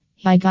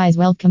Hi guys,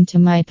 welcome to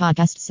my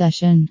podcast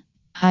session.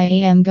 I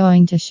am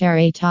going to share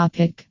a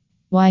topic.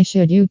 Why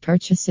should you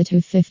purchase a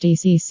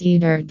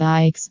 250cc dirt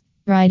bikes?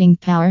 Riding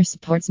power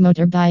sports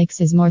motorbikes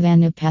is more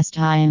than a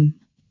pastime.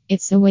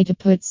 It's a way to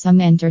put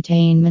some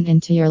entertainment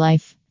into your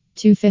life.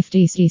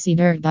 250cc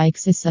dirt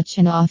bikes is such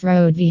an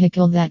off-road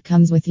vehicle that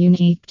comes with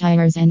unique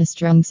tires and a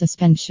strong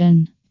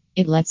suspension.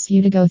 It lets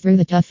you to go through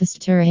the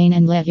toughest terrain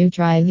and let you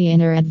try the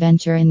inner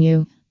adventure in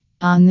you.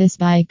 On this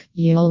bike,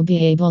 you'll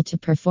be able to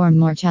perform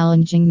more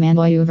challenging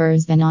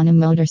maneuvers than on a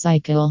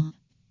motorcycle.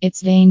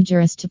 It's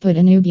dangerous to put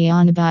a newbie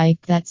on a bike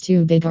that's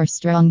too big or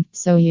strong,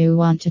 so you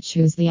want to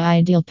choose the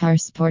ideal power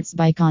sports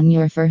bike on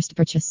your first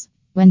purchase.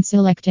 When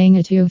selecting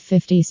a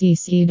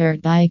 250cc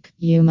dirt bike,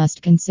 you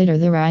must consider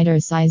the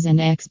rider's size and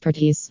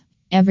expertise.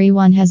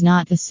 Everyone has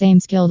not the same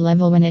skill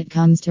level when it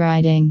comes to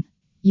riding.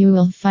 You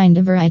will find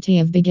a variety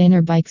of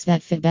beginner bikes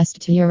that fit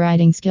best to your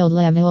riding skill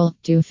level.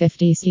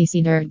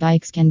 250cc dirt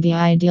bikes can be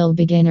ideal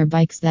beginner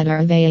bikes that are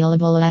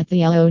available at the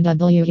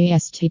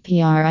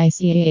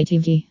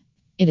LOWESTPRICATV.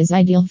 It is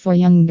ideal for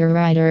younger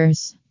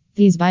riders.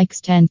 These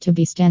bikes tend to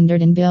be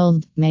standard in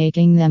build,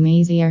 making them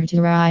easier to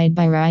ride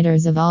by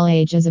riders of all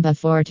ages above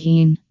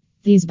 14.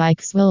 These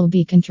bikes will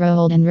be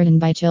controlled and ridden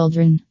by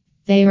children.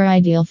 They are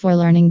ideal for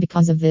learning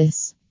because of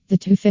this. The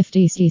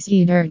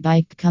 250cc dirt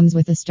bike comes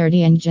with a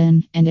sturdy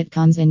engine, and it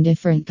comes in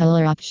different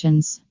color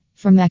options.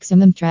 For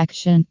maximum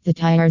traction, the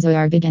tires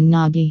are big and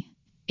knobby.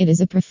 It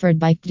is a preferred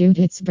bike due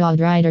to its broad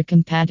rider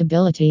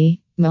compatibility,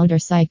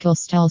 motorcycle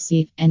style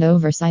seat, and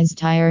oversized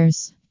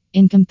tires.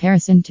 In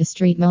comparison to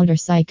street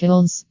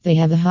motorcycles, they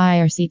have a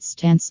higher seat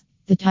stance.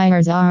 The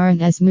tires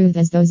aren't as smooth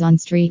as those on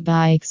street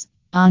bikes.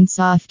 On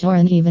soft or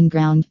uneven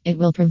ground, it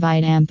will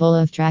provide ample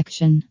of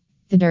traction.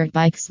 The dirt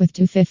bikes with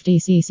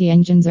 250cc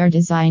engines are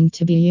designed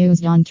to be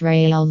used on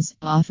trails,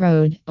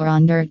 off-road, or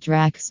on dirt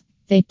tracks.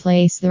 They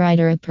place the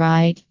rider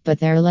upright, but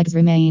their legs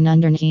remain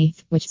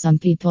underneath, which some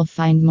people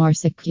find more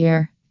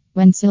secure.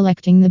 When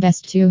selecting the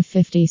best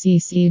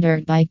 250cc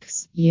dirt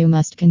bikes, you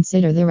must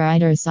consider the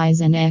rider's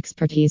size and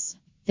expertise.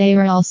 They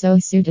are also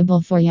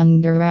suitable for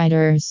younger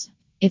riders.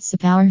 It's a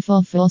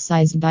powerful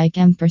full-sized bike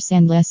and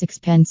less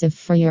expensive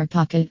for your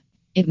pocket.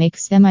 It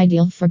makes them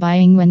ideal for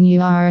buying when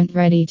you aren't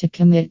ready to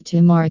commit to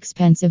a more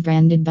expensive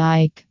branded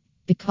bike.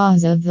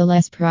 Because of the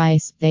less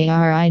price, they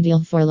are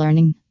ideal for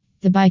learning.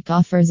 The bike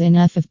offers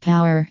enough of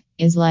power,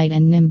 is light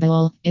and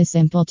nimble, is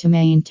simple to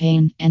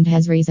maintain, and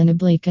has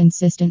reasonably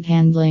consistent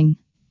handling.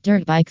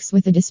 Dirt bikes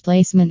with a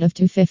displacement of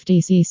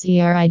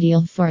 250cc are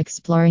ideal for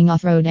exploring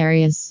off-road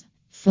areas.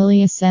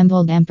 Fully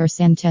assembled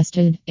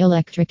tested,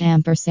 electric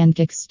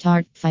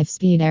kickstart,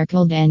 5-speed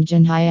air-cooled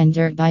engine high-end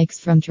dirt bikes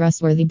from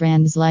trustworthy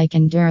brands like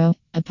Enduro,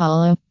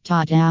 Apollo,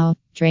 Tatao,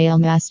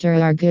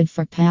 Trailmaster are good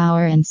for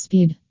power and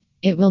speed.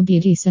 It will be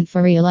decent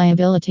for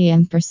reliability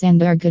and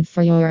are good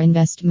for your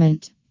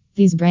investment.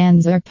 These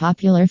brands are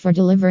popular for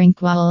delivering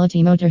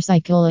quality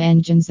motorcycle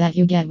engines that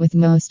you get with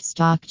most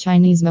stock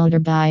Chinese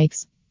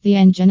motorbikes. The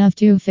engine of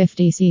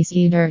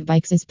 250cc dirt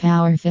bikes is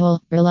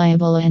powerful,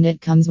 reliable, and it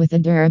comes with a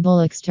durable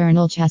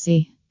external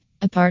chassis.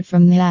 Apart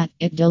from that,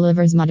 it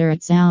delivers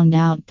moderate sound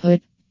output.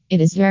 It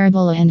is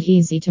durable and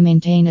easy to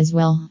maintain as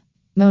well.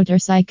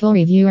 Motorcycle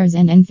reviewers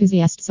and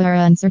enthusiasts are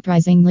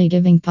unsurprisingly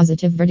giving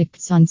positive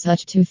verdicts on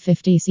such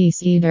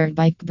 250cc dirt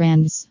bike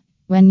brands.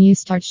 When you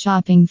start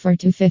shopping for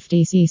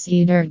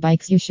 250cc dirt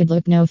bikes, you should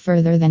look no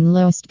further than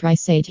Lowest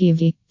Price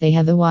ATV. They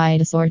have a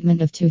wide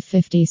assortment of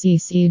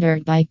 250cc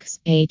dirt bikes,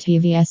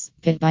 ATVs,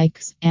 pit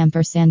bikes,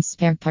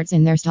 spare parts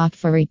in their stock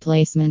for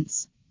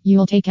replacements.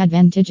 You'll take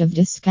advantage of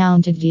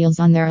discounted deals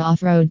on their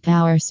off-road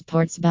power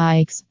sports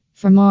bikes.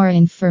 For more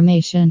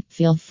information,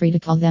 feel free to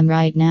call them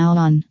right now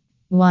on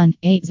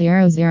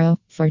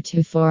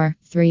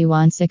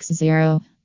 1-800-424-3160.